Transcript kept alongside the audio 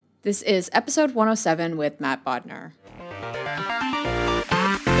This is episode 107 with Matt Bodnar.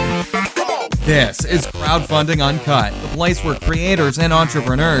 This is Crowdfunding Uncut, the place where creators and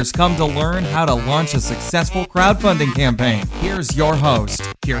entrepreneurs come to learn how to launch a successful crowdfunding campaign. Here's your host,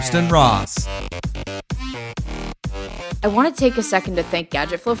 Kirsten Ross. I want to take a second to thank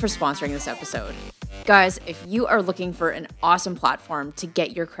GadgetFlow for sponsoring this episode. Guys, if you are looking for an awesome platform to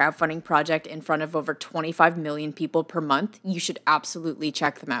get your crowdfunding project in front of over 25 million people per month, you should absolutely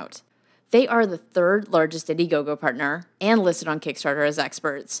check them out. They are the third largest Indiegogo partner and listed on Kickstarter as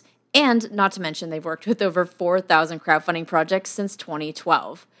experts. And not to mention, they've worked with over 4,000 crowdfunding projects since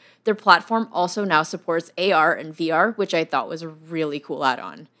 2012. Their platform also now supports AR and VR, which I thought was a really cool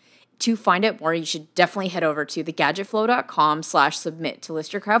add-on. To find out more, you should definitely head over to thegadgetflow.com/submit to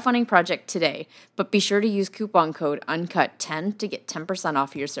list your crowdfunding project today, but be sure to use coupon code UNCUT10 to get 10%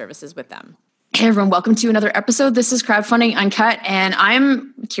 off your services with them. Hey everyone, welcome to another episode. This is Crowdfunding Uncut, and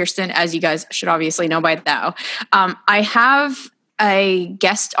I'm Kirsten, as you guys should obviously know by now. I have a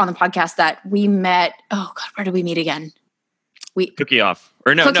guest on the podcast that we met. Oh God, where did we meet again? Cookie Off.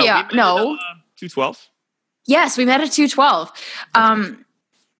 Or no. 212? Yes, we met at 212.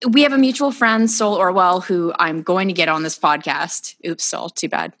 We have a mutual friend, Sol Orwell, who I'm going to get on this podcast. Oops, Sol, too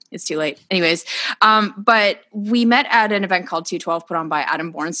bad. It's too late. Anyways, but we met at an event called 212 put on by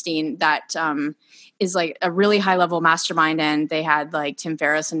Adam Bornstein that is like a really high-level mastermind, and they had like Tim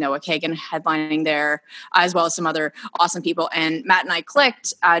Ferriss and Noah Kagan headlining there, as well as some other awesome people. And Matt and I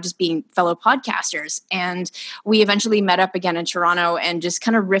clicked, just being fellow podcasters, and we eventually met up again in Toronto and just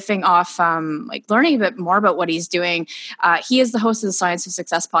kind of riffing off, like learning a bit more about what he's doing. He is the host of the Science of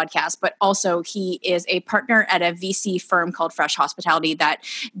Success podcast, but also he is a partner at a VC firm called Fresh Hospitality that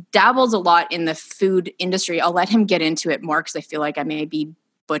dabbles a lot in the food industry. I'll let him get into it more because I feel like I may be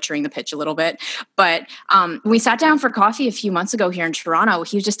butchering the pitch a little bit. But we sat down for coffee a few months ago here in Toronto.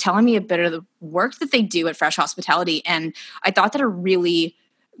 He was just telling me a bit of the work that they do at Fresh Hospitality. And I thought that a really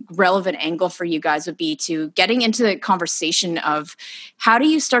relevant angle for you guys would be to getting into the conversation of how do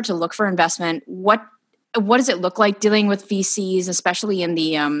you start to look for investment? What does it look like dealing with VCs, especially in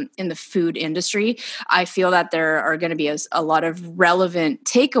the food industry? I feel that there are going to be a lot of relevant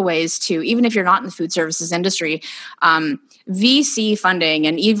takeaways to, even if you're not in the food services industry, VC funding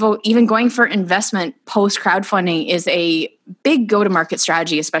and even going for investment post crowdfunding is a big go-to-market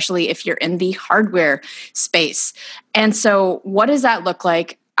strategy, especially if you're in the hardware space. And so what does that look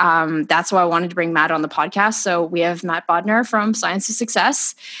like? That's why I wanted to bring Matt on the podcast. So we have Matt Bodnar from Science of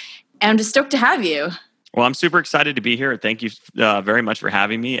Success, and I'm just stoked to have you. Well, I'm super excited to be here. Thank you very much for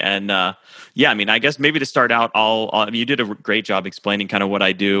having me. And I guess maybe to start out, you did a great job explaining kind of what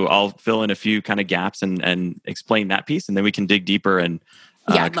I do. I'll fill in a few kind of gaps and explain that piece, and then we can dig deeper and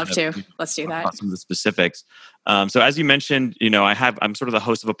I'd love to. Let's do that. Some of the specifics. So as you mentioned, I'm sort of the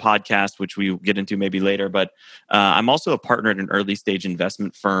host of a podcast, which we get into maybe later, but I'm also a partner at an early stage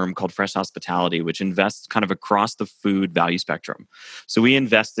investment firm called Fresh Hospitality, which invests kind of across the food value spectrum. So we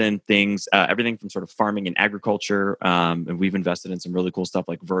invest in things, everything from sort of farming and agriculture. And we've invested in some really cool stuff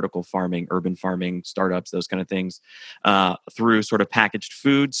like vertical farming, urban farming, startups, those kind of things, through sort of packaged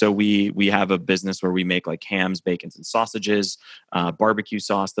food. So we have a business where we make like hams, bacons, and sausages, barbecue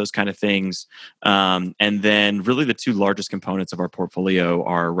sauce, those kind of things. And then really the two largest components of our portfolio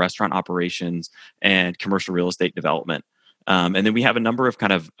are restaurant operations and commercial real estate development. And then we have a number of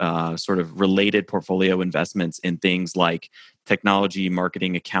kind of sort of related portfolio investments in things like technology,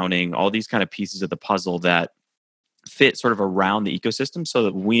 marketing, accounting, all these kind of pieces of the puzzle that fit sort of around the ecosystem so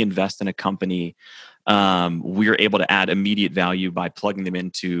that when we invest in a company, we're able to add immediate value by plugging them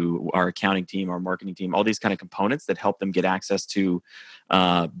into our accounting team, our marketing team, all these kind of components that help them get access to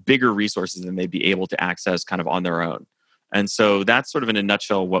bigger resources than they'd be able to access kind of on their own. And so that's sort of in a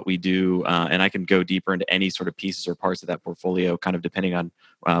nutshell what we do. And I can go deeper into any sort of pieces or parts of that portfolio, kind of depending on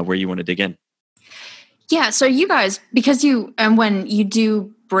where you want to dig in. Yeah. So you guys, because when you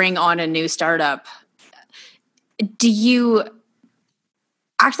do bring on a new startup, do you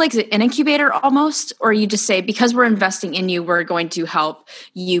act like an incubator almost, or you just say, because we're investing in you, we're going to help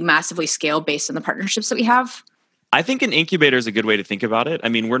you massively scale based on the partnerships that we have? I think an incubator is a good way to think about it. I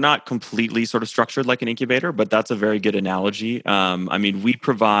mean, we're not completely sort of structured like an incubator, but that's a very good analogy.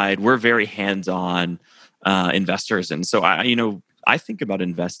 We're very hands-on investors. And so I think about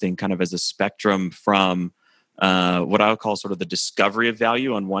investing kind of as a spectrum from what I would call sort of the discovery of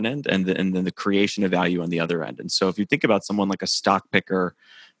value on one end and then the creation of value on the other end. And so if you think about someone like a stock picker,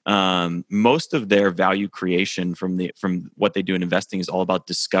 most of their value creation from what they do in investing is all about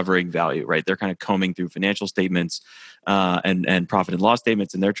discovering value, right? They're kind of combing through financial statements and profit and loss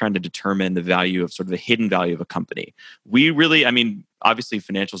statements, and they're trying to determine the value of sort of the hidden value of a company. We really, obviously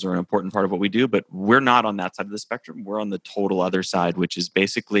financials are an important part of what we do, but we're not on that side of the spectrum. We're on the total other side, which is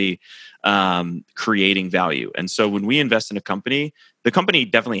basically creating value. And so when we invest in a company, the company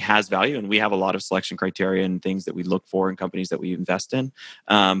definitely has value, and we have a lot of selection criteria and things that we look for in companies that we invest in.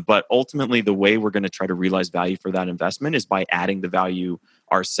 But ultimately, the way we're going to try to realize value for that investment is by adding the value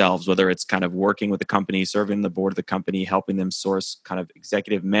ourselves, whether it's kind of working with the company, serving the board of the company, helping them source kind of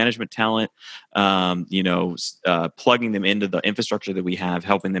executive management talent, plugging them into the infrastructure that we have,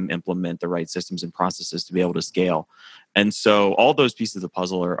 helping them implement the right systems and processes to be able to scale. And so all those pieces of the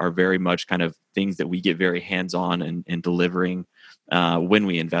puzzle are very much kind of things that we get very hands-on in delivering when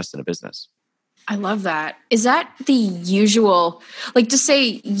we invest in a business. I love that. Is that the usual, like to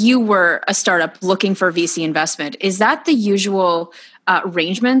say you were a startup looking for VC investment, is that the usual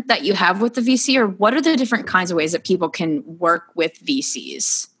arrangement that you have with the VC, or what are the different kinds of ways that people can work with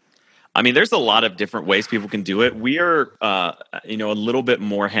VCs? I mean, there's a lot of different ways people can do it. We are, a little bit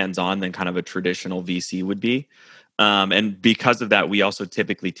more hands-on than kind of a traditional VC would be. And because of that, we also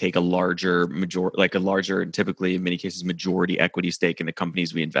typically take a larger, and typically in many cases, majority equity stake in the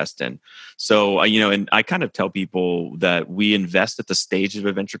companies we invest in. So, and I kind of tell people that we invest at the stage of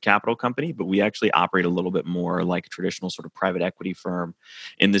a venture capital company, but we actually operate a little bit more like a traditional sort of private equity firm,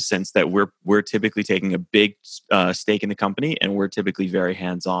 in the sense that we're typically taking a big stake in the company, and we're typically very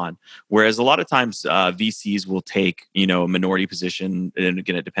hands-on. Whereas a lot of times VCs will take, a minority position, and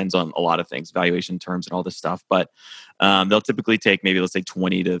again, it depends on a lot of things, valuation terms and all this stuff, but they'll typically take maybe, let's say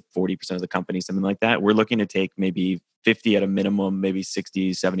 20 to 40% of the company, something like that. We're looking to take maybe 50 at a minimum, maybe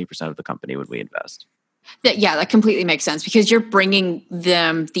 60, 70% of the company when we invest. Yeah, that completely makes sense, because you're bringing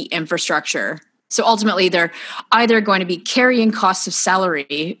them the infrastructure. So ultimately, they're either going to be carrying costs of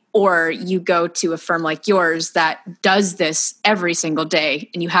salary, or you go to a firm like yours that does this every single day,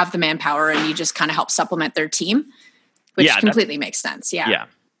 and you have the manpower, and you just kind of help supplement their team, which completely makes sense. Yeah,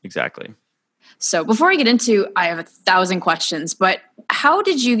 exactly. So before I get into, I have 1,000 questions, but how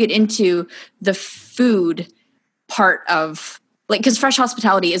did you get into the food part of, like, because Fresh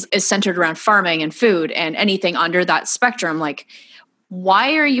Hospitality is centered around farming and food and anything under that spectrum, like,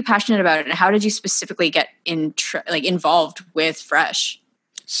 why are you passionate about it, and how did you specifically get involved with Fresh?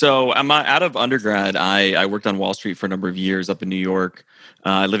 So I'm out of undergrad. I worked on Wall Street for a number of years up in New York.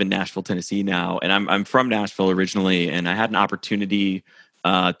 I live in Nashville, Tennessee now, and I'm from Nashville originally, and I had an opportunity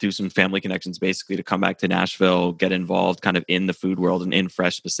through some family connections, basically, to come back to Nashville, get involved kind of in the food world and in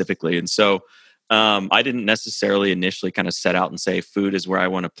Fresh specifically. And so I didn't necessarily initially kind of set out and say food is where I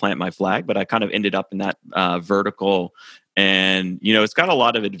want to plant my flag, but I kind of ended up in that vertical. And, it's got a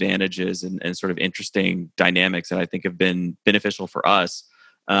lot of advantages and sort of interesting dynamics that I think have been beneficial for us,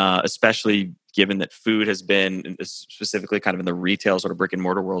 especially given that food has been, specifically kind of in the retail sort of brick and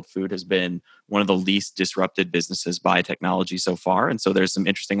mortar world, food has been one of the least disrupted businesses by technology so far. And so there's some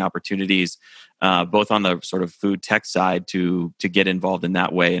interesting opportunities, both on the sort of food tech side to get involved in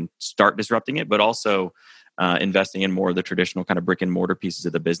that way and start disrupting it, but also investing in more of the traditional kind of brick and mortar pieces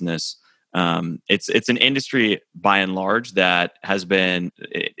of the business. It's an industry by and large that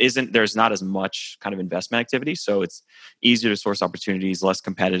there's not as much kind of investment activity, so it's easier to source opportunities, less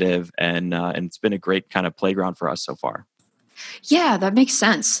competitive, and it's been a great kind of playground for us so far. Yeah, that makes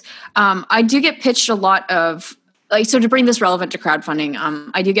sense. I do get pitched a lot of, so to bring this relevant to crowdfunding,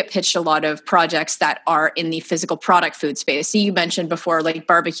 I do get pitched a lot of projects that are in the physical product food space. So you mentioned before, like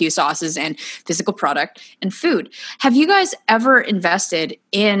barbecue sauces and physical product and food. Have you guys ever invested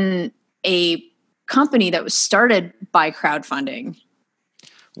in a company that was started by crowdfunding?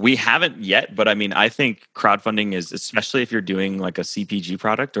 We haven't yet, but I mean, I think crowdfunding is, especially if you're doing like a CPG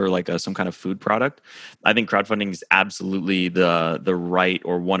product or like some kind of food product, I think crowdfunding is absolutely the right,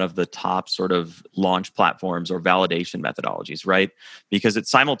 or one of the top sort of launch platforms or validation methodologies, right? Because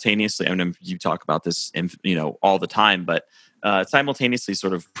it's simultaneously, I mean, you talk about this, all the time, but simultaneously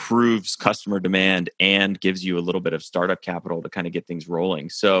sort of proves customer demand and gives you a little bit of startup capital to kind of get things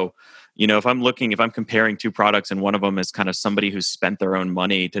rolling. So, if I'm comparing two products, and one of them is kind of somebody who's spent their own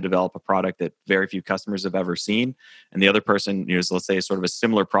money to develop a product that very few customers have ever seen, and the other person, let's say, is sort of a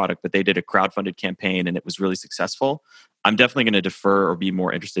similar product, but they did a crowdfunded campaign and it was really successful, I'm definitely going to defer or be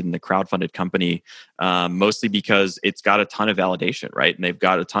more interested in the crowdfunded company, mostly because it's got a ton of validation, right? And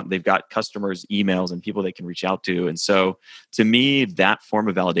they've got customers' emails and people they can reach out to. And so to me, that form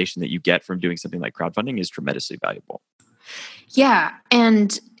of validation that you get from doing something like crowdfunding is tremendously valuable. Yeah.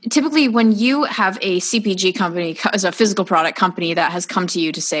 And typically when you have a CPG company, as a physical product company that has come to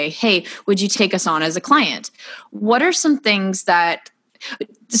you to say, hey, would you take us on as a client? What are some things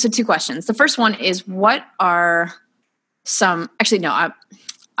so two questions. The first one is, what are I'm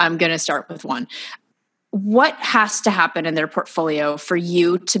going to start with one. what has to happen in their portfolio for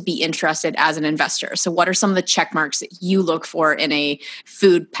you to be interested as an investor? So what are some of the check marks that you look for in a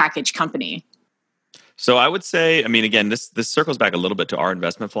food package company? So I would say, I mean, again, this circles back a little bit to our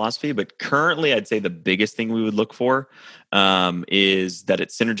investment philosophy, but currently, I'd say the biggest thing we would look for is that it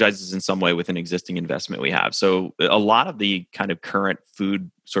synergizes in some way with an existing investment we have. So a lot of the kind of current food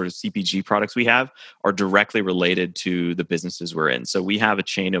sort of CPG products we have are directly related to the businesses we're in. So we have a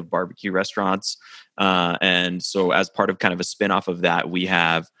chain of barbecue restaurants, and so as part of kind of a spinoff of that, we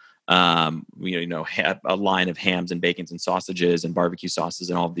have have a line of hams and bacons and sausages and barbecue sauces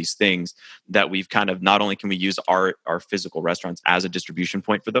and all of these things that we've kind of, not only can we use our physical restaurants as a distribution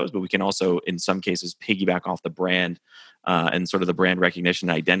point for those, but we can also in some cases piggyback off the brand and sort of the brand recognition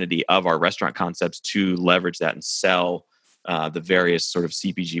and identity of our restaurant concepts to leverage that and sell the various sort of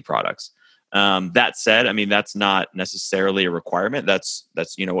CPG products. That said, I mean, that's not necessarily a requirement. That's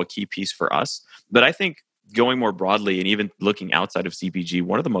a key piece for us. But I think going more broadly and even looking outside of CPG,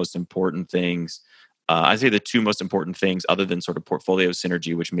 one of the most important things, I'd say the two most important things other than sort of portfolio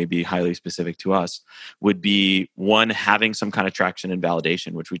synergy, which may be highly specific to us, would be one, having some kind of traction and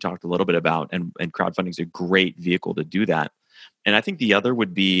validation, which we talked a little bit about, and crowdfunding is a great vehicle to do that. And I think the other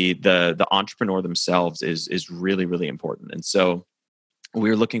would be the entrepreneur themselves is really, really important. And so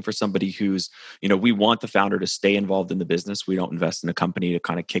we're looking for somebody who's, we want the founder to stay involved in the business. We don't invest in a company to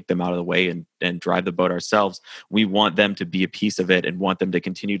kind of kick them out of the way and drive the boat ourselves. We want them to be a piece of it and want them to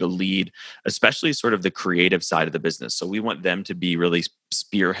continue to lead, especially sort of the creative side of the business. So we want them to be really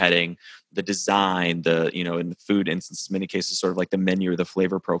spearheading the design, in the food instances, in many cases, sort of like the menu or the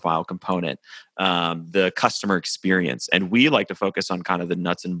flavor profile component, the customer experience. And we like to focus on kind of the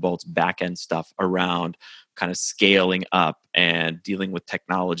nuts and bolts back end stuff around kind of scaling up and dealing with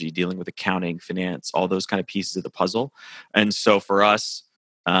technology, dealing with accounting, finance, all those kind of pieces of the puzzle. And so for us,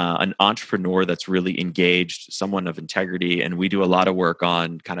 an entrepreneur that's really engaged, someone of integrity, and we do a lot of work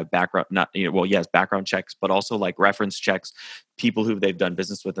on kind of background, background checks, but also like reference checks, people who they've done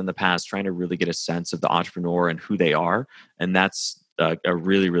business with in the past, trying to really get a sense of the entrepreneur and who they are. And that's a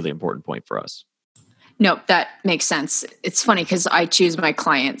really, really important point for us. No, that makes sense. It's funny because I choose my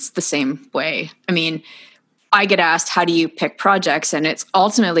clients the same way. I mean, I get asked, how do you pick projects? And it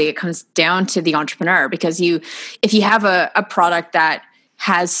comes down to the entrepreneur, because if you have a product that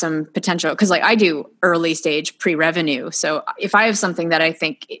has some potential, because like I do early stage pre-revenue. So if I have something that I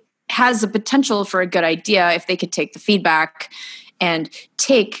think has the potential for a good idea, if they could take the feedback and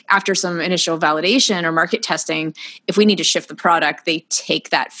take, after some initial validation or market testing, if we need to shift the product, they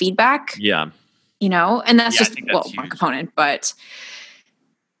take that feedback. Yeah. And that's just one component, but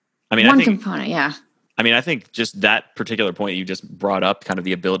component. Yeah. I think just that particular point you just brought up, kind of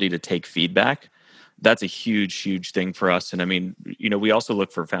the ability to take feedback, that's a huge, huge thing for us. And I mean, we also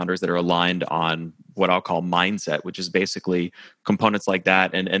look for founders that are aligned on what I'll call mindset, which is basically components like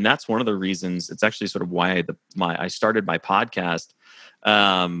that. And that's one of the reasons, it's actually sort of why I started my podcast.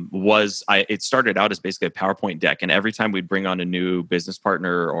 It started out as basically a PowerPoint deck. And every time we'd bring on a new business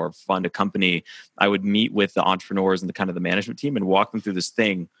partner or fund a company, I would meet with the entrepreneurs and the kind of the management team and walk them through this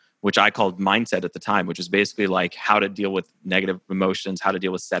thing, which I called mindset at the time, which is basically like how to deal with negative emotions, how to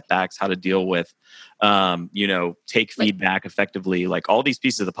deal with setbacks, how to deal with, take feedback effectively, like all these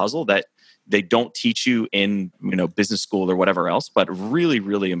pieces of the puzzle that they don't teach you in, business school or whatever else, but really,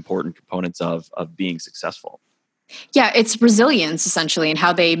 really important components of being successful. Yeah, it's resilience essentially, and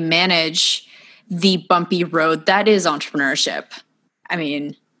how they manage the bumpy road that is entrepreneurship. I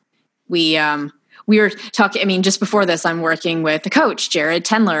mean, we were talking, just before this, I'm working with a coach, Jared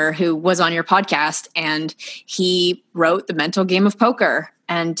Tendler, who was on your podcast, and he wrote The Mental Game of Poker.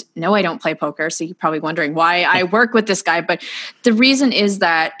 And no, I don't play poker. So you're probably wondering why I work with this guy. But the reason is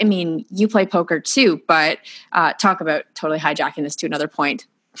that, you play poker too, but talk about totally hijacking this to another point.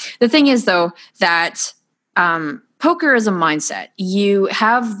 The thing is, though, that poker is a mindset. You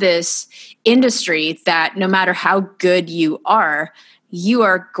have this industry that no matter how good you are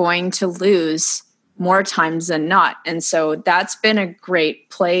going to lose more times than not. And so that's been a great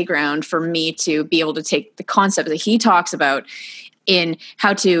playground for me to be able to take the concept that he talks about in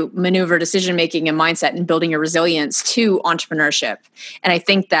how to maneuver decision-making and mindset and building a resilience to entrepreneurship. And I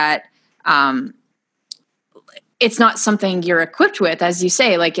think that it's not something you're equipped with, as you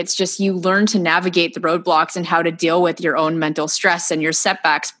say, like it's just you learn to navigate the roadblocks and how to deal with your own mental stress and your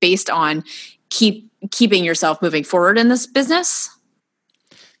setbacks based on keeping yourself moving forward in this business.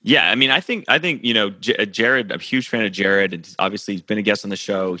 Yeah, I think Jared, I'm a huge fan of Jared. And obviously, he's been a guest on the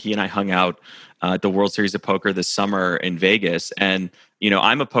show. He and I hung out at the World Series of Poker this summer in Vegas. And,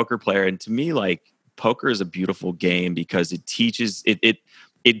 I'm a poker player. And to me, poker is a beautiful game because it teaches,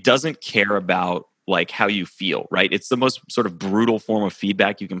 it doesn't care about like how you feel, right? It's the most sort of brutal form of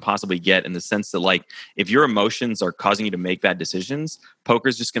feedback you can possibly get, in the sense that like if your emotions are causing you to make bad decisions, poker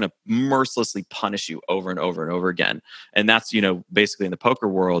is just going to mercilessly punish you over and over and over again. And that's, basically in the poker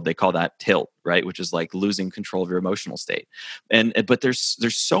world, they call that tilt, right? Which is like losing control of your emotional state. But there's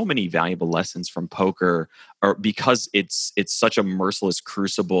so many valuable lessons from poker, or because it's such a merciless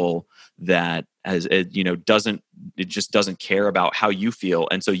crucible that it just doesn't care about how you feel.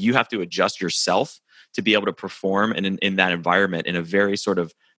 And so you have to adjust yourself to be able to perform in that environment in a very sort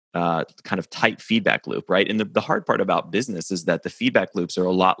of kind of tight feedback loop, right? And the hard part about business is that the feedback loops are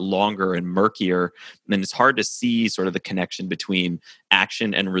a lot longer and murkier, and it's hard to see sort of the connection between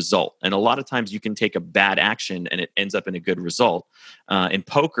action and result. And a lot of times you can take a bad action and it ends up in a good result. In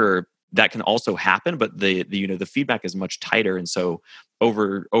poker, that can also happen, but the feedback is much tighter, and so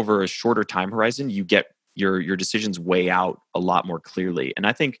over a shorter time horizon, you get your decisions weigh out a lot more clearly. And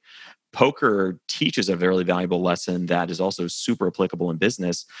I think poker teaches a very valuable lesson that is also super applicable in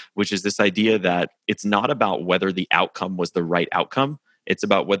business, which is this idea that it's not about whether the outcome was the right outcome. It's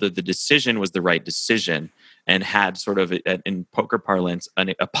about whether the decision was the right decision and had sort of, in poker parlance,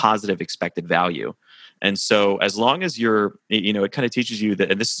 a positive expected value. And so as long as it kind of teaches you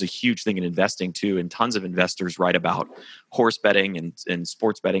that, and this is a huge thing in investing too, and tons of investors write about horse betting and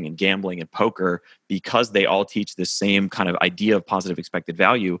sports betting and gambling and poker, because they all teach the same kind of idea of positive expected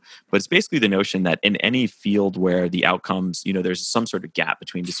value. But it's basically the notion that in any field where the outcomes, there's some sort of gap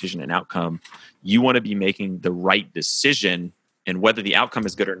between decision and outcome, you want to be making the right decision. And whether the outcome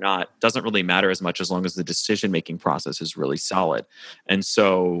is good or not doesn't really matter as much, as long as the decision-making process is really solid. And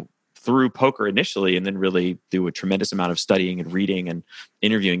so through poker initially, and then really through a tremendous amount of studying and reading and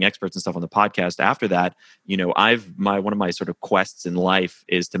interviewing experts and stuff on the podcast after that, one of my sort of quests in life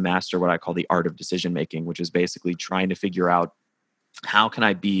is to master what I call the art of decision-making, which is basically trying to figure out, how can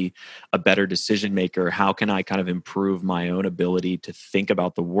I be a better decision maker? How can I kind of improve my own ability to think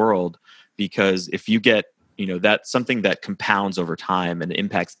about the world? Because if you get that's something that compounds over time and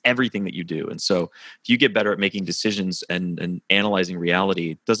impacts everything that you do. And so if you get better at making decisions and analyzing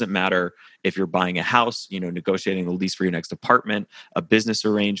reality, it doesn't matter if you're buying a house, negotiating the lease for your next apartment, a business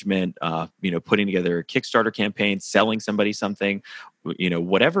arrangement, putting together a Kickstarter campaign, selling somebody something,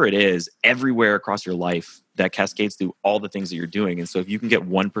 whatever it is, everywhere across your life, that cascades through all the things that you're doing. And so if you can get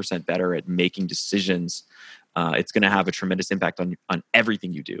 1% better at making decisions, it's going to have a tremendous impact on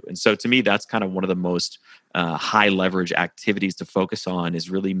everything you do. And so to me, that's kind of one of the most high leverage activities to focus on, is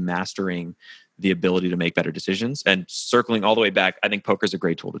really mastering the ability to make better decisions. And circling all the way back, I think poker is a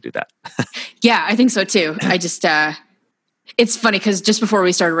great tool to do that. Yeah, I think so too. I just, it's funny because just before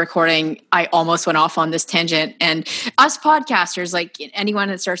we started recording, I almost went off on this tangent. And us podcasters, like anyone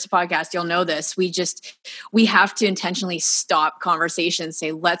that starts a podcast, you'll know this. We have to intentionally stop conversations,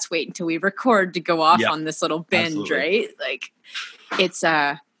 say, let's wait until we record to go off on this little binge, absolutely. Right? Like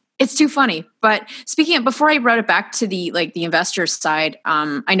it's too funny. But speaking of, before I brought it back to the investor side,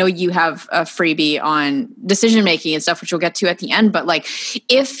 I know you have a freebie on decision making and stuff, which we'll get to at the end. But like,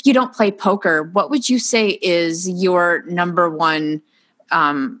 if you don't play poker, what would you say is your number one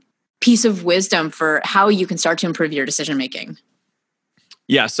piece of wisdom for how you can start to improve your decision making?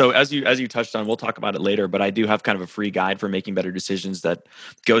 Yeah. So as you touched on, we'll talk about it later, but I do have kind of a free guide for making better decisions that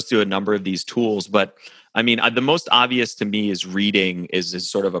goes through a number of these tools. But I mean, the most obvious to me is reading is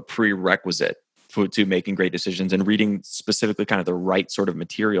sort of a prerequisite to making great decisions, and reading specifically kind of the right sort of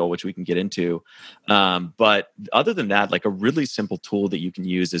material, which we can get into. But other than that, like a really simple tool that you can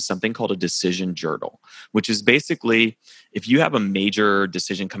use is something called a decision journal, which is basically if you have a major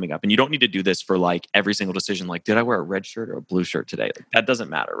decision coming up, and you don't need to do this for like every single decision, like did I wear a red shirt or a blue shirt today? Like, that doesn't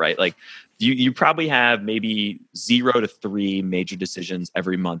matter, right? Like you probably have maybe 0 to 3 major decisions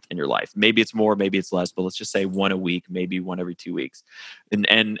every month in your life. Maybe it's more, maybe it's less, but let's just say 1 a week, maybe 1 every 2 weeks,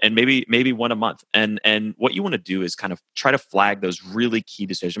 and maybe 1 a month. And what you want to do is kind of try to flag those really key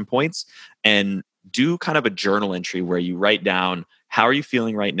decision points and do kind of a journal entry where you write down, how are you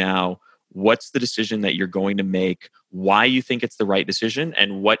feeling right now? What's the decision that you're going to make? Why you think it's the right decision,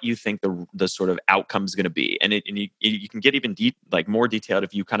 and what you think the sort of outcome is going to be. And you can get even more detailed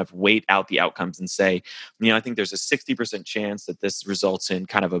if you kind of weight out the outcomes and say, I think there's a 60% chance that this results in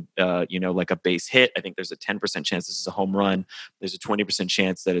kind of a like a base hit. I think there's a 10% chance this is a home run. There's a 20%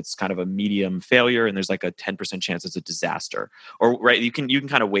 chance that it's kind of a medium failure, and there's like a 10% chance it's a disaster. Or right, you can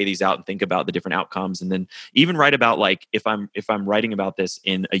kind of weigh these out and think about the different outcomes, and then even write about like if I'm writing about this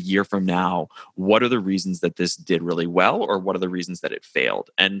in a year from now, what are the reasons that this did really well, or what are the reasons that it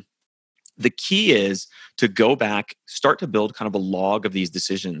failed? And The key is to go back, start to build kind of a log of these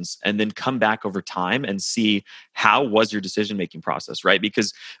decisions, and then come back over time and see how was your decision-making process, right?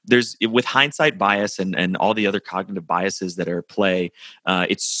 Because with hindsight bias and all the other cognitive biases that are at play,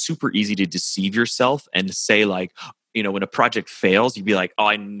 it's super easy to deceive yourself and say like, when a project fails, you'd be like, "Oh,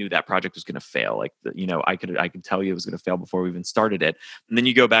 I knew that project was going to fail. Like, I could tell you it was going to fail before we even started it." And then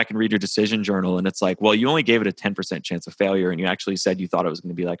you go back and read your decision journal, and it's like, "Well, you only gave it a 10% chance of failure, and you actually said you thought it was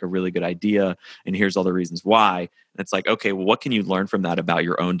going to be like a really good idea, and here's all the reasons why." And it's like, okay, well, what can you learn from that about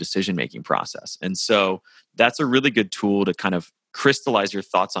your own decision making process? And so that's a really good tool to kind of crystallize your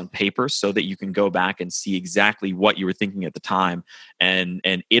thoughts on paper so that you can go back and see exactly what you were thinking at the time and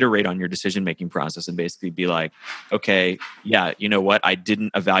iterate on your decision making process and basically be like, okay, yeah, you know what, I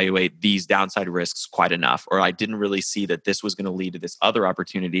didn't evaluate these downside risks quite enough, or I didn't really see that this was going to lead to this other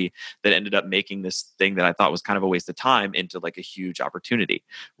opportunity that ended up making this thing that I thought was kind of a waste of time into like a huge opportunity,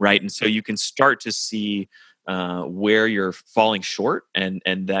 right? And so you can start to see where you're falling short, and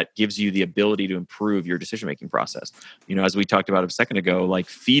that gives you the ability to improve your decision-making process. As we talked about a second ago, like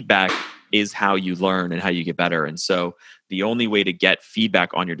feedback is how you learn and how you get better. And so the only way to get feedback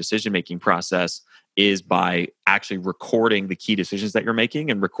on your decision-making process is by actually recording the key decisions that you're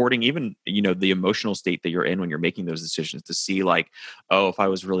making and recording even, the emotional state that you're in when you're making those decisions to see like, oh, if I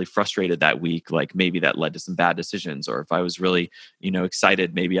was really frustrated that week, like maybe that led to some bad decisions. Or if I was really,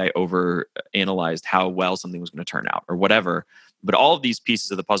 excited, maybe I over analyzed how well something was going to turn out or whatever. But all of these pieces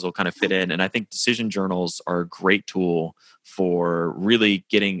of the puzzle kind of fit in. And I think decision journals are a great tool for really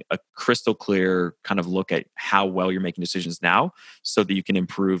getting a crystal clear kind of look at how well you're making decisions now so that you can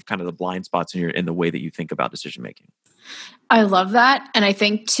improve kind of the blind spots in the way that you think about decision making. I love that. And I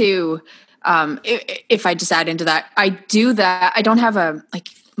think too, if I just add into that, I do that. I don't have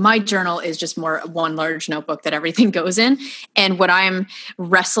my journal is just more one large notebook that everything goes in. And when I'm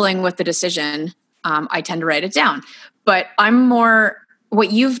wrestling with the decision, I tend to write it down. But I'm more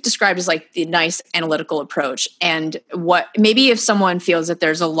what you've described as like the nice analytical approach. And what maybe if someone feels that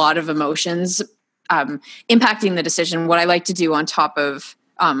there's a lot of emotions impacting the decision, what I like to do on top of,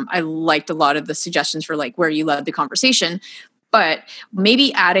 I liked a lot of the suggestions for like where you led the conversation, but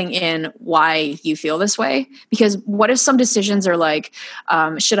maybe adding in why you feel this way. Because what if some decisions are like,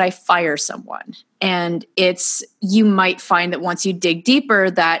 should I fire someone? And you might find that once you dig deeper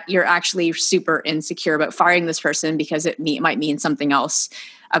that you're actually super insecure about firing this person because it might mean something else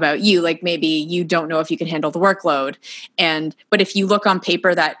about you. Like maybe you don't know if you can handle the workload. But if you look on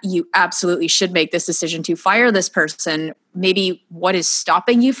paper that you absolutely should make this decision to fire this person, maybe what is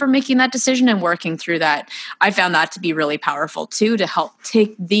stopping you from making that decision and working through that. I found that to be really powerful too, to help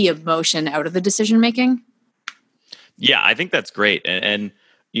take the emotion out of the decision making. Yeah, I think that's great. And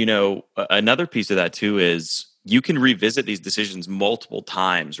another piece of that too is you can revisit these decisions multiple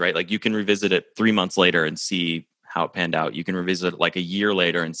times, right? Like you can revisit it 3 months later and see how it panned out. You can revisit it like a year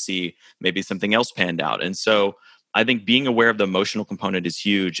later and see maybe something else panned out. And so I think being aware of the emotional component is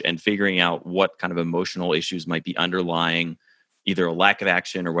huge, and figuring out what kind of emotional issues might be underlying either a lack of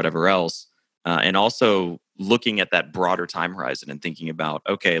action or whatever else. And also looking at that broader time horizon and thinking about,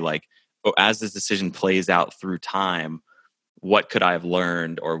 okay, like as this decision plays out through time, what could I have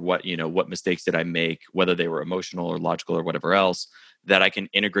learned, or what mistakes did I make, whether they were emotional or logical or whatever else, that I can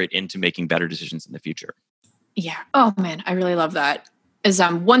integrate into making better decisions in the future. Yeah. Oh man, I really love that. Is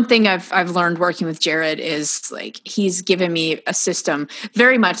one thing I've learned working with Jared is like he's given me a system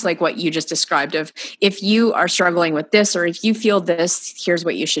very much like what you just described of if you are struggling with this or if you feel this, here's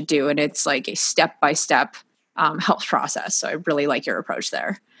what you should do. And it's like a step-by-step health process. So I really like your approach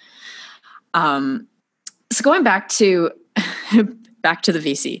there. So going back to the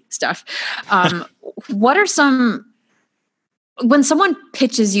VC stuff, what are some, when someone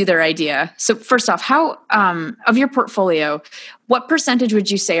pitches you their idea, so first off, how, of your portfolio, what percentage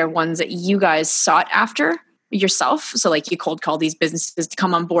would you say are ones that you guys sought after yourself? So like you cold call these businesses to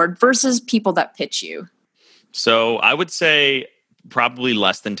come on board versus people that pitch you? So I would say probably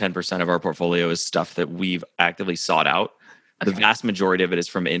less than 10% of our portfolio is stuff that we've actively sought out. Okay. The vast majority of it is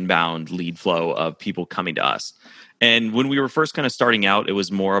from inbound lead flow of people coming to us. And when we were first kind of starting out, it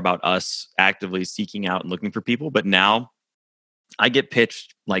was more about us actively seeking out and looking for people. But now I get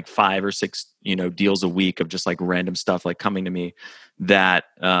pitched like 5 or 6, deals a week of just like random stuff like coming to me that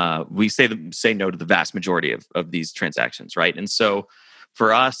we say no to the vast majority of these transactions, right? And so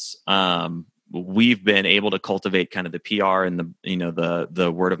for us, we've been able to cultivate kind of the PR and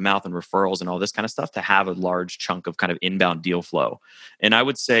the word of mouth and referrals and all this kind of stuff to have a large chunk of kind of inbound deal flow. And I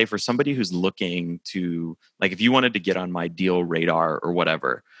would say for somebody who's looking to, like, if you wanted to get on my deal radar or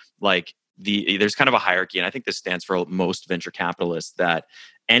whatever, like there's kind of a hierarchy. And I think this stands for most venture capitalists, that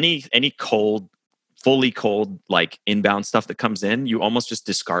any cold, fully cold, like inbound stuff that comes in, you almost just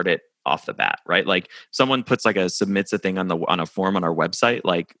discard it off the bat, right? Like someone submits a thing on a form on our website,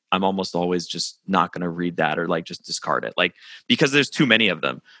 like I'm almost always just not going to read that or like just discard it, like because there's too many of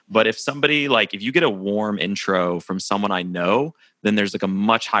them. But if you get a warm intro from someone I know, then there's like a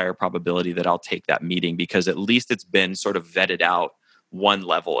much higher probability that I'll take that meeting because at least it's been sort of vetted out one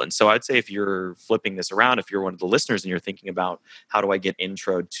level. And so I'd say if you're flipping this around, if you're one of the listeners and you're thinking about how do I get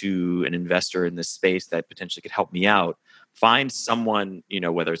intro to an investor in this space that potentially could help me out, find someone,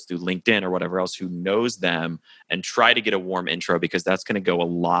 whether it's through LinkedIn or whatever else, who knows them and try to get a warm intro, because that's going to go a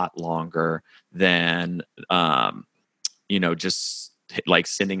lot longer than, just like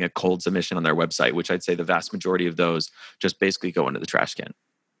sending a cold submission on their website, which I'd say the vast majority of those just basically go into the trash can.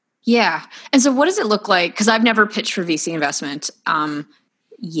 Yeah. And so what does it look like? Because I've never pitched for VC investment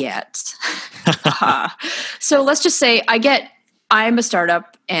yet. So let's just say I'm a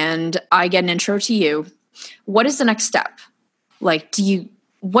startup and I get an intro to you. What is the next step? Like,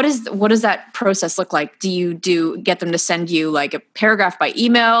 what does that process look like? Do you get them to send you like a paragraph by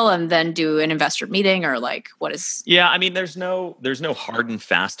email and then do an investor meeting, or like what is? Yeah, I mean, there's no hard and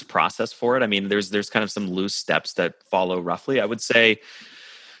fast process for it. I mean, there's kind of some loose steps that follow roughly. I would say,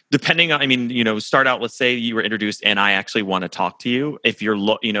 depending on, start out, let's say you were introduced and I actually want to talk to you. If you're,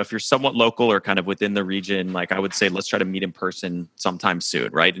 if you're somewhat local or kind of within the region, like I would say, let's try to meet in person sometime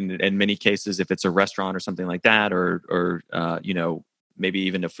soon, right? And in many cases, if it's a restaurant or something like that, or maybe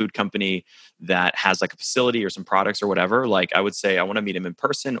even a food company that has like a facility or some products or whatever, like I would say, I want to meet him in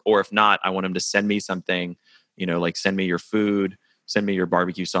person, or if not, I want him to send me something, like send me your food, send me your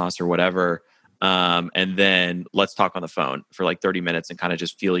barbecue sauce or whatever. And then let's talk on the phone for like 30 minutes and kind of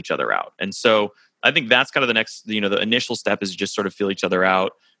just feel each other out. And so I think that's kind of the next, the initial step is just sort of feel each other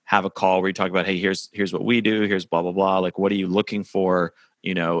out, have a call where you talk about, hey, here's what we do. Here's blah, blah, blah. Like, what are you looking for?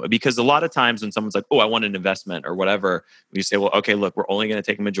 Because a lot of times when someone's like, oh, I want an investment or whatever, we say, well, okay, look, we're only going to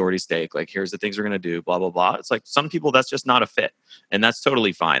take a majority stake. Like, here's the things we're going to do, blah, blah, blah. It's like some people that's just not a fit, and that's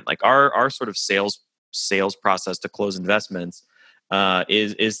totally fine. Like our sort of sales process to close investments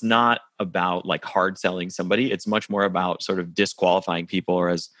is not about like hard selling somebody. It's much more about sort of disqualifying people, or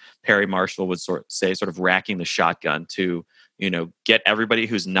as Perry Marshall would sort of racking the shotgun to, get everybody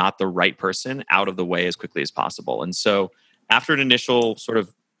who's not the right person out of the way as quickly as possible. And so after an initial sort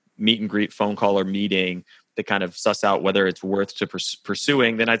of meet and greet phone call or meeting to kind of suss out whether it's worth to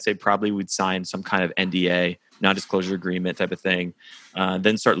pursuing, then I'd say probably we'd sign some kind of NDA, non-disclosure agreement type of thing.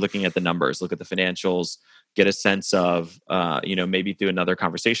 Then start looking at the numbers, look at the financials, get a sense of, maybe through another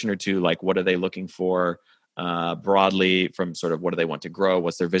conversation or two, like what are they looking for broadly from sort of what do they want to grow?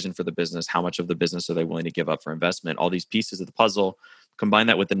 What's their vision for the business? How much of the business are they willing to give up for investment? All these pieces of the puzzle, combine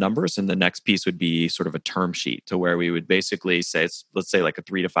that with the numbers. And the next piece would be sort of a term sheet, to where we would basically say, let's say like a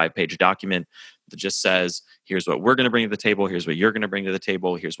 3 to 5 page document that just says, here's what we're going to bring to the table. Here's what you're going to bring to the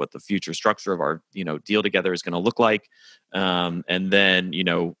table. Here's what the future structure of our, deal together is going to look like. And then,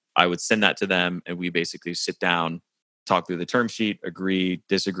 I would send that to them, and we basically sit down, talk through the term sheet, agree,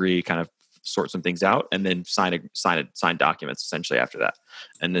 disagree, kind of sort some things out, and then sign documents essentially after that,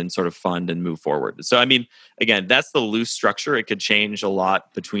 and then sort of fund and move forward. So, I mean, again, that's the loose structure. It could change a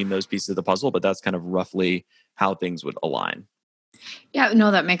lot between those pieces of the puzzle, but that's kind of roughly how things would align. Yeah,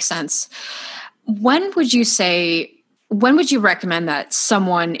 no, that makes sense. When would you recommend that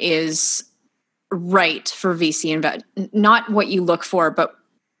someone is right for VC invest? Not what you look for, but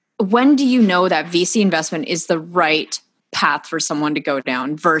when do you know that VC investment is the right path for someone to go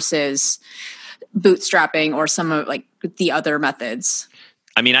down versus bootstrapping or some of like the other methods?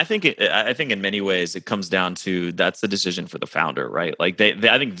 I mean, I think in many ways it comes down to that's the decision for the founder, right? Like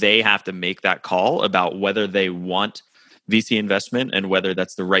I think they have to make that call about whether they want VC investment and whether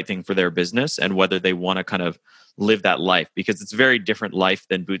that's the right thing for their business, and whether they want to kind of live that life, because it's a very different life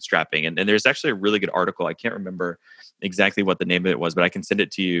than bootstrapping. And there's actually a really good article. I can't remember exactly what the name of it was, but I can send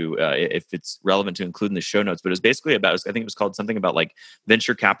it to you if it's relevant to include in the show notes. But it was basically about, I think it was called something about like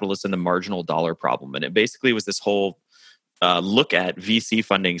venture capitalists and the marginal dollar problem. And it basically was this whole look at VC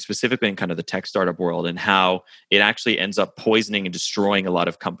funding, specifically in kind of the tech startup world, and how it actually ends up poisoning and destroying a lot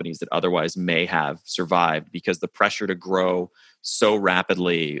of companies that otherwise may have survived, because the pressure to grow so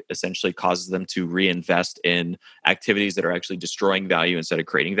rapidly essentially causes them to reinvest in activities that are actually destroying value instead of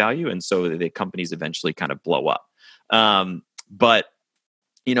creating value. And so the companies eventually kind of blow up. But,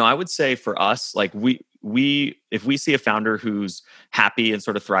 I would say for us, like if we see a founder who's happy and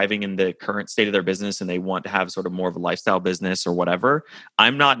sort of thriving in the current state of their business, and they want to have sort of more of a lifestyle business or whatever,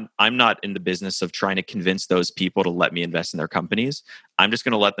 I'm not in the business of trying to convince those people to let me invest in their companies. I'm just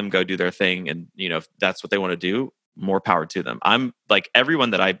going to let them go do their thing. And, if that's what they want to do, more power to them. I'm like,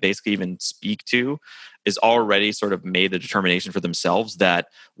 everyone that I basically even speak to is already sort of made the determination for themselves that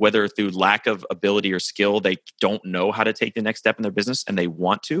whether through lack of ability or skill, they don't know how to take the next step in their business and they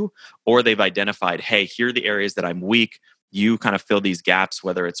want to, or they've identified, hey, here are the areas that I'm weak. You kind of fill these gaps,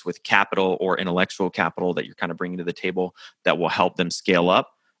 whether it's with capital or intellectual capital that you're kind of bringing to the table that will help them scale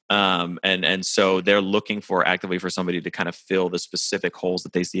up. And so they're looking for actively for somebody to kind of fill the specific holes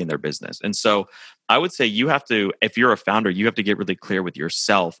that they see in their business. And so I would say you have to, if you're a founder, you have to get really clear with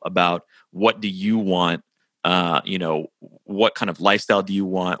yourself about what do you want, what kind of lifestyle do you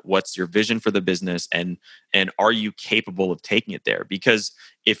want? What's your vision for the business? And are you capable of taking it there? Because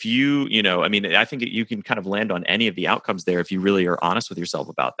if I think you can kind of land on any of the outcomes there if you really are honest with yourself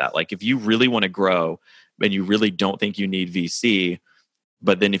about that. Like if you really want to grow and you really don't think you need VC,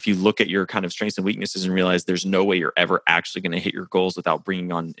 but then if you look at your kind of strengths and weaknesses and realize there's no way you're ever actually going to hit your goals without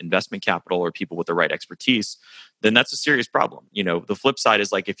bringing on investment capital or people with the right expertise, then that's a serious problem. The flip side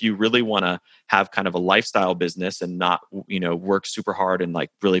is like, if you really want to have kind of a lifestyle business and not, work super hard and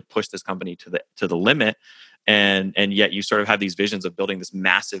like really push this company to the limit, and yet you sort of have these visions of building this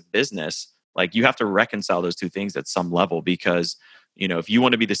massive business, like you have to reconcile those two things at some level, because if you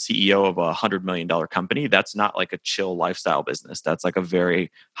want to be the CEO of $100 million company, that's not like a chill lifestyle business. That's like a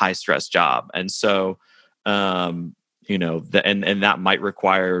very high stress job. And so, and that might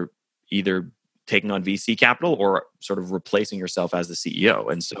require either taking on VC capital or sort of replacing yourself as the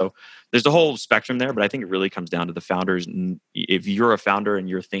CEO. And so there's a whole spectrum there, but I think it really comes down to the founders. And if you're a founder and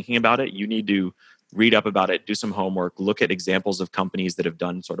you're thinking about it, you need to read up about it, do some homework, look at examples of companies that have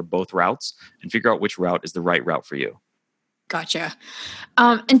done sort of both routes and figure out which route is the right route for you. Gotcha.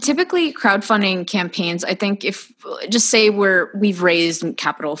 And typically crowdfunding campaigns, I think if just say we've raised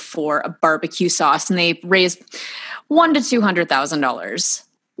capital for a barbecue sauce and they raised $100,000 to $200,000.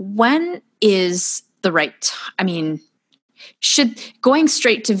 When is the right should going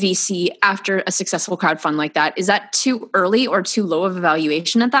straight to VC after a successful crowdfund like that, is that too early or too low of a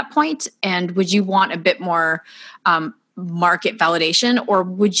valuation at that point? And would you want a bit more market validation, or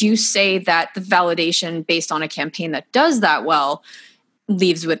would you say that the validation based on a campaign that does that well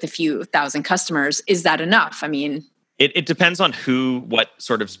leaves with a few thousand customers? Is that enough? It depends on what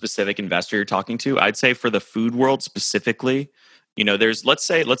sort of specific investor you're talking to. I'd say for the food world specifically,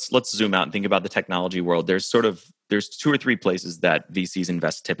 let's zoom out and think about the technology world. There's two or three places that VCs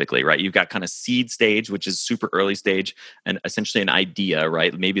invest typically, right? You've got kind of seed stage, which is super early stage and essentially an idea,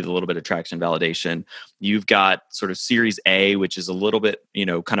 right? Maybe a little bit of traction validation. You've got sort of series A, which is a little bit,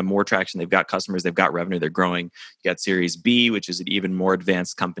 kind of more traction. They've got customers, they've got revenue, they're growing. You got series B, which is an even more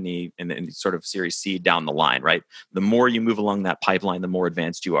advanced company, and then sort of series C down the line, right? The more you move along that pipeline, the more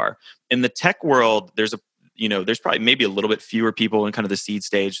advanced you are. In the tech world, there's probably maybe a little bit fewer people in kind of the seed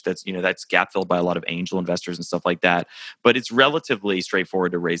stage that's gap filled by a lot of angel investors and stuff like that. But it's relatively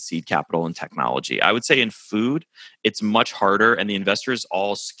straightforward to raise seed capital in technology. I would say in food, it's much harder, and the investors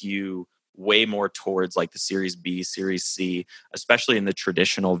all skew way more towards like the series B, series C, especially in the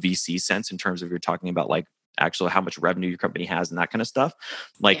traditional VC sense in terms of you're talking about like actually how much revenue your company has and that kind of stuff.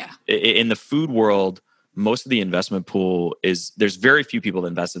 In the food world, most of the investment pool there's very few people that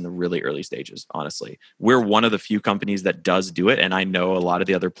invest in the really early stages, honestly. We're one of the few companies that does do it. And I know a lot of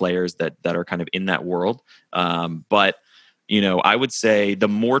the other players that are kind of in that world. But I would say the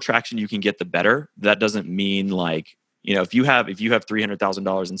more traction you can get, the better. That doesn't mean like, if you have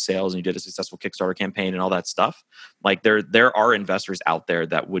 $300,000 in sales and you did a successful Kickstarter campaign and all that stuff, like there are investors out there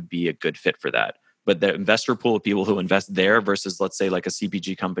that would be a good fit for that. But the investor pool of people who invest there versus let's say like a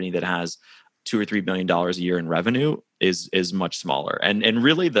CPG company that has $2 or $3 billion a year in revenue is much smaller. And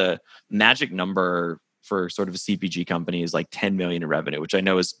really the magic number for sort of a CPG company is like 10 million in revenue, which I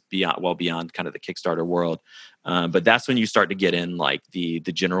know is beyond kind of the Kickstarter world. But that's when you start to get in like the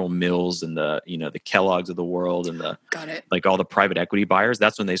General Mills and the Kellogg's of the world and like all the private equity buyers.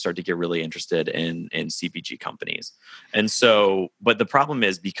 That's when they start to get really interested in CPG companies. And so, but the problem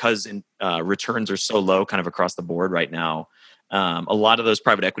is because returns are so low kind of across the board right now, a lot of those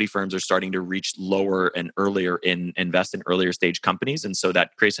private equity firms are starting to reach lower and earlier invest in earlier stage companies. And so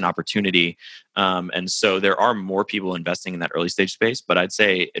that creates an opportunity. And so there are more people investing in that early stage space. But I'd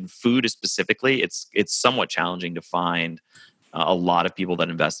say in food specifically, it's somewhat challenging to find a lot of people that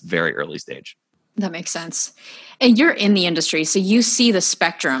invest very early stage. That makes sense. And you're in the industry, so you see the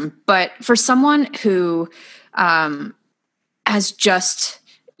spectrum. But for someone who has just...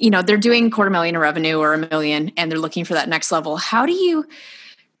 they're doing $250,000 in revenue or $1 million and they're looking for that next level. How do you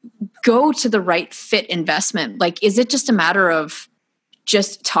go to the right fit investment? Like, is it just a matter of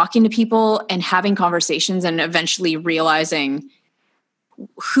just talking to people and having conversations and eventually realizing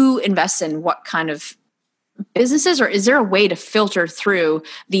who invests in what kind of businesses, or is there a way to filter through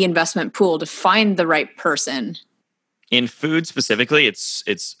the investment pool to find the right person? In food specifically, it's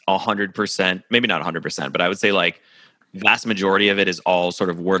 100%, maybe not 100%, but I would say like vast majority of it is all sort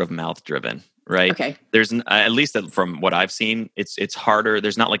of word of mouth driven, right? Okay. There's at least from what I've seen, it's harder.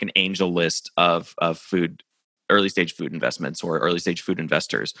 There's not like an angel list of food, early stage food investments or early stage food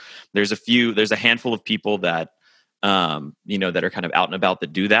investors. There's a handful of people that that are kind of out and about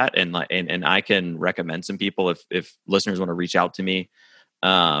that do that, and I can recommend some people if listeners want to reach out to me.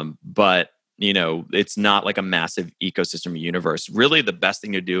 But it's not like a massive ecosystem universe. Really, the best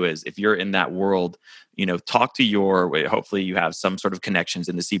thing to do is if you're in that world, talk to hopefully you have some sort of connections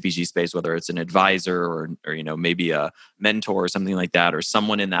in the CPG space, whether it's an advisor or maybe a mentor or something like that, or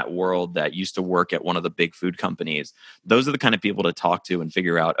someone in that world that used to work at one of the big food companies. Those are the kind of people to talk to and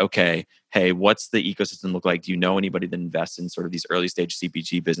figure out, okay, hey, what's the ecosystem look like? Do you know anybody that invests in sort of these early stage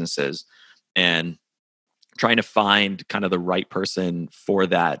CPG businesses? And trying to find kind of the right person for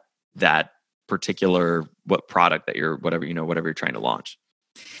that particular product that whatever you're trying to launch.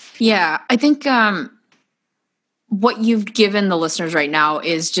 Yeah, I think what you've given the listeners right now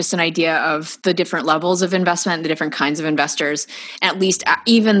is just an idea of the different levels of investment, the different kinds of investors. At least,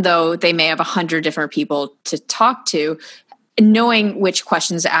 even though they may have 100 different people to talk to, knowing which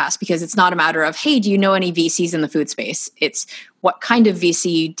questions to ask, because it's not a matter of, hey, do you know any VCs in the food space? It's what kind of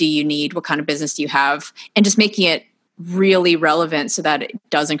VC do you need? What kind of business do you have? And just making it really relevant so that it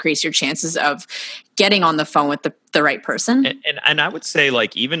does increase your chances of getting on the phone with the right person. And I would say,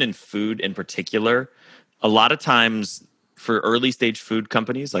 like, even in food in particular, a lot of times for early stage food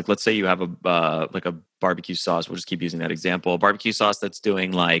companies, like let's say you have a barbecue sauce, we'll just keep using that example, a barbecue sauce that's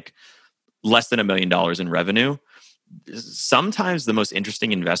doing like less than $1 million in revenue. Sometimes the most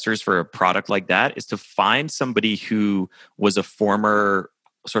interesting investors for a product like that is to find somebody who was a former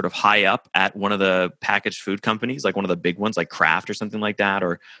sort of high up at one of the packaged food companies, like one of the big ones like Kraft or something like that,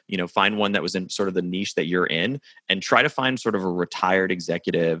 or find one that was in sort of the niche that you're in, and try to find sort of a retired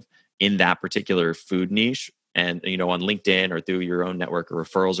executive in that particular food niche. And on LinkedIn or through your own network or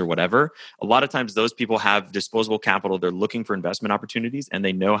referrals or whatever, a lot of times those people have disposable capital. They're looking for investment opportunities, and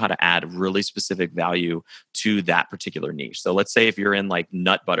they know how to add really specific value to that particular niche. So let's say if you're in like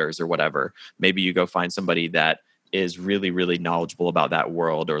nut butters or whatever, maybe you go find somebody that is really, really knowledgeable about that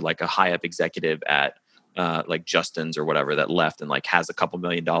world, or like a high up executive at like Justin's or whatever that left and like has a couple $1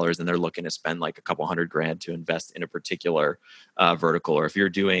 million, and they're looking to spend like a couple $100,000 to invest in a particular vertical. Or if you're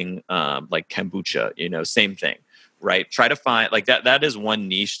doing like kombucha, same thing, right? Try to find like that. That is one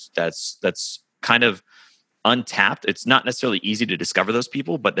niche that's kind of untapped. It's not necessarily easy to discover those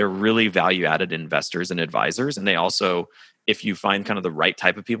people, but they're really value added investors and advisors. And they also, if you find kind of the right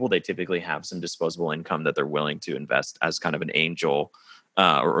type of people, they typically have some disposable income that they're willing to invest as kind of an angel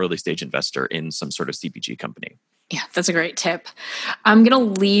or early stage investor in some sort of CPG company. Yeah, that's a great tip. I'm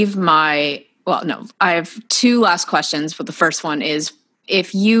going to leave I have two last questions, but the first one is,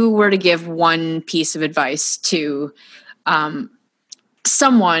 if you were to give one piece of advice to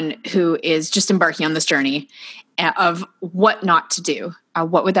someone who is just embarking on this journey of what not to do,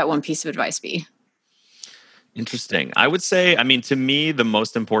 what would that one piece of advice be? Interesting. I would say, to me, the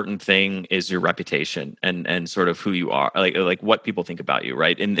most important thing is your reputation and sort of who you are, like what people think about you,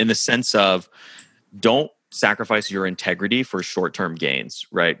 right? In the sense of, don't sacrifice your integrity for short-term gains,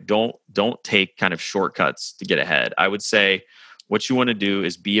 right? Don't take kind of shortcuts to get ahead. I would say what you want to do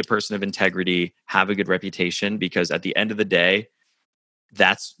is be a person of integrity, have a good reputation, because at the end of the day,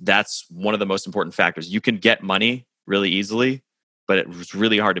 that's one of the most important factors. You can get money really easily, but it's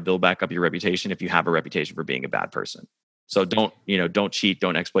really hard to build back up your reputation if you have a reputation for being a bad person. So don't cheat,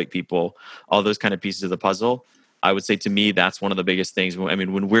 don't exploit people, all those kind of pieces of the puzzle. I would say, to me, that's one of the biggest things.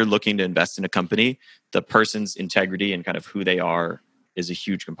 When we're looking to invest in a company, the person's integrity and kind of who they are is a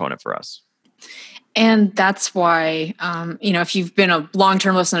huge component for us. And that's why, if you've been a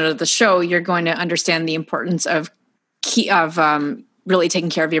long-term listener to the show, you're going to understand the importance of really taking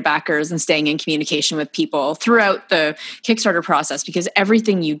care of your backers and staying in communication with people throughout the Kickstarter process, because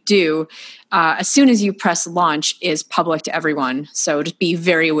everything you do, as soon as you press launch, is public to everyone. So just be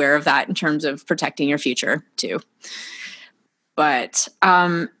very aware of that in terms of protecting your future too. But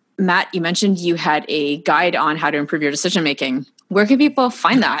Matt, you mentioned you had a guide on how to improve your decision-making. Where can people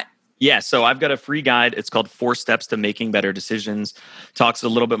find that? Yeah, so I've got a free guide. It's called 4 Steps to Making Better Decisions. Talks a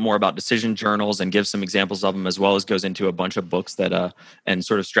little bit more about decision journals and gives some examples of them, as well as goes into a bunch of books that and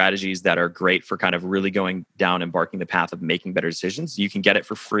sort of strategies that are great for kind of really going down, embarking the path of making better decisions. You can get it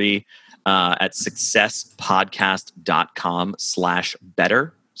for free at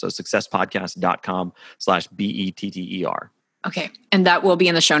successpodcast.com/better. So successpodcast.com/BETTER. Okay. And that will be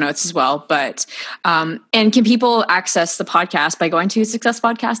in the show notes as well. But, and can people access the podcast by going to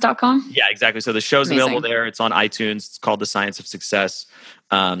successpodcast.com? Yeah, exactly. So the show's available there. It's on iTunes. It's called The Science of Success.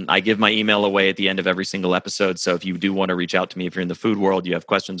 I give my email away at the end of every single episode. So if you do want to reach out to me, if you're in the food world, you have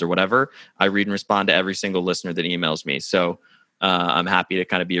questions or whatever, I read and respond to every single listener that emails me. So I'm happy to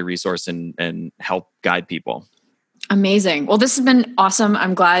kind of be a resource and help guide people. Amazing. Well, this has been awesome.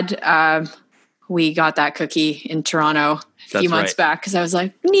 I'm glad we got that cookie in Toronto a few months back, because I was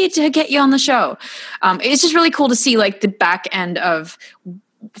like, we need to get you on the show. It's just really cool to see like the back end of,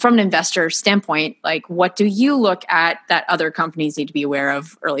 from an investor standpoint, like what do you look at that other companies need to be aware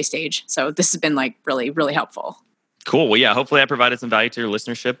of early stage? So this has been like really, really helpful. Cool. Well, yeah, hopefully I provided some value to your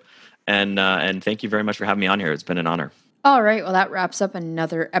listenership, and thank you very much for having me on here. It's been an honor. All right. Well, that wraps up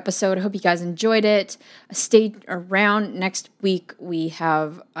another episode. I hope you guys enjoyed it. Stay around. Next week, we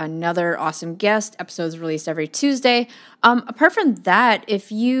have another awesome guest. Episodes released every Tuesday. Apart from that,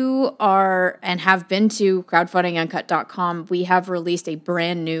 if you are and have been to crowdfundinguncut.com, we have released a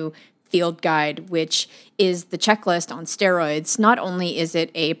brand new field guide, which is the checklist on steroids. Not only is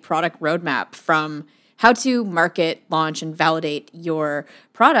it a product roadmap from how to market, launch, and validate your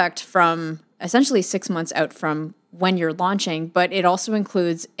product from essentially 6 months out from when you're launching, but it also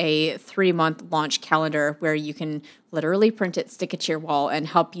includes a 3-month launch calendar where you can literally print it, stick it to your wall, and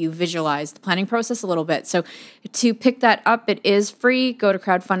help you visualize the planning process a little bit. So to pick that up, it is free. Go to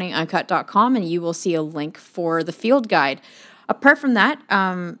crowdfundinguncut.com and you will see a link for the field guide. Apart from that,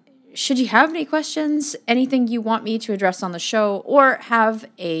 should you have any questions, anything you want me to address on the show, or have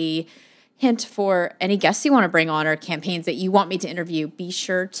a hint for any guests you want to bring on or campaigns that you want me to interview, be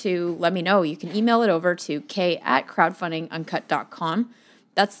sure to let me know. You can email it over to k@crowdfundinguncut.com.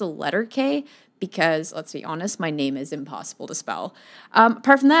 That's the letter K, because let's be honest, my name is impossible to spell.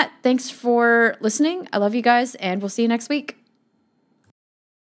 Apart from that, thanks for listening. I love you guys, and we'll see you next week.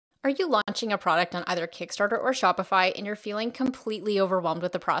 Are you launching a product on either Kickstarter or Shopify and you're feeling completely overwhelmed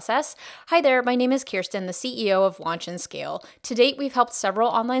with the process? Hi there, my name is Kirsten, the CEO of Launch and Scale. To date, we've helped several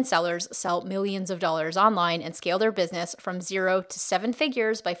online sellers sell millions of dollars online and scale their business from 0 to 7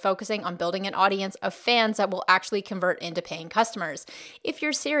 figures by focusing on building an audience of fans that will actually convert into paying customers. If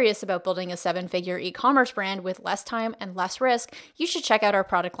you're serious about building a 7-figure e-commerce brand with less time and less risk, you should check out our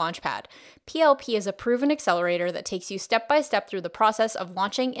product Launchpad. PLP is a proven accelerator that takes you step by step through the process of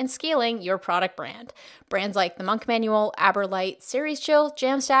launching and scaling your product brand. Brands like the Monk Manual, Aberlite, Series Chill,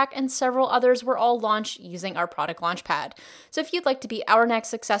 Jamstack, and several others were all launched using our product Launchpad. So if you'd like to be our next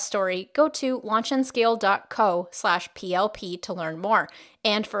success story, go to launchandscale.co/PLP to learn more.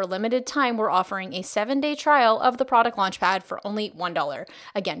 And for a limited time, we're offering a 7-day trial of the product Launchpad for only $1.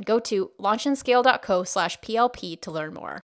 Again, go to launchandscale.co/PLP to learn more.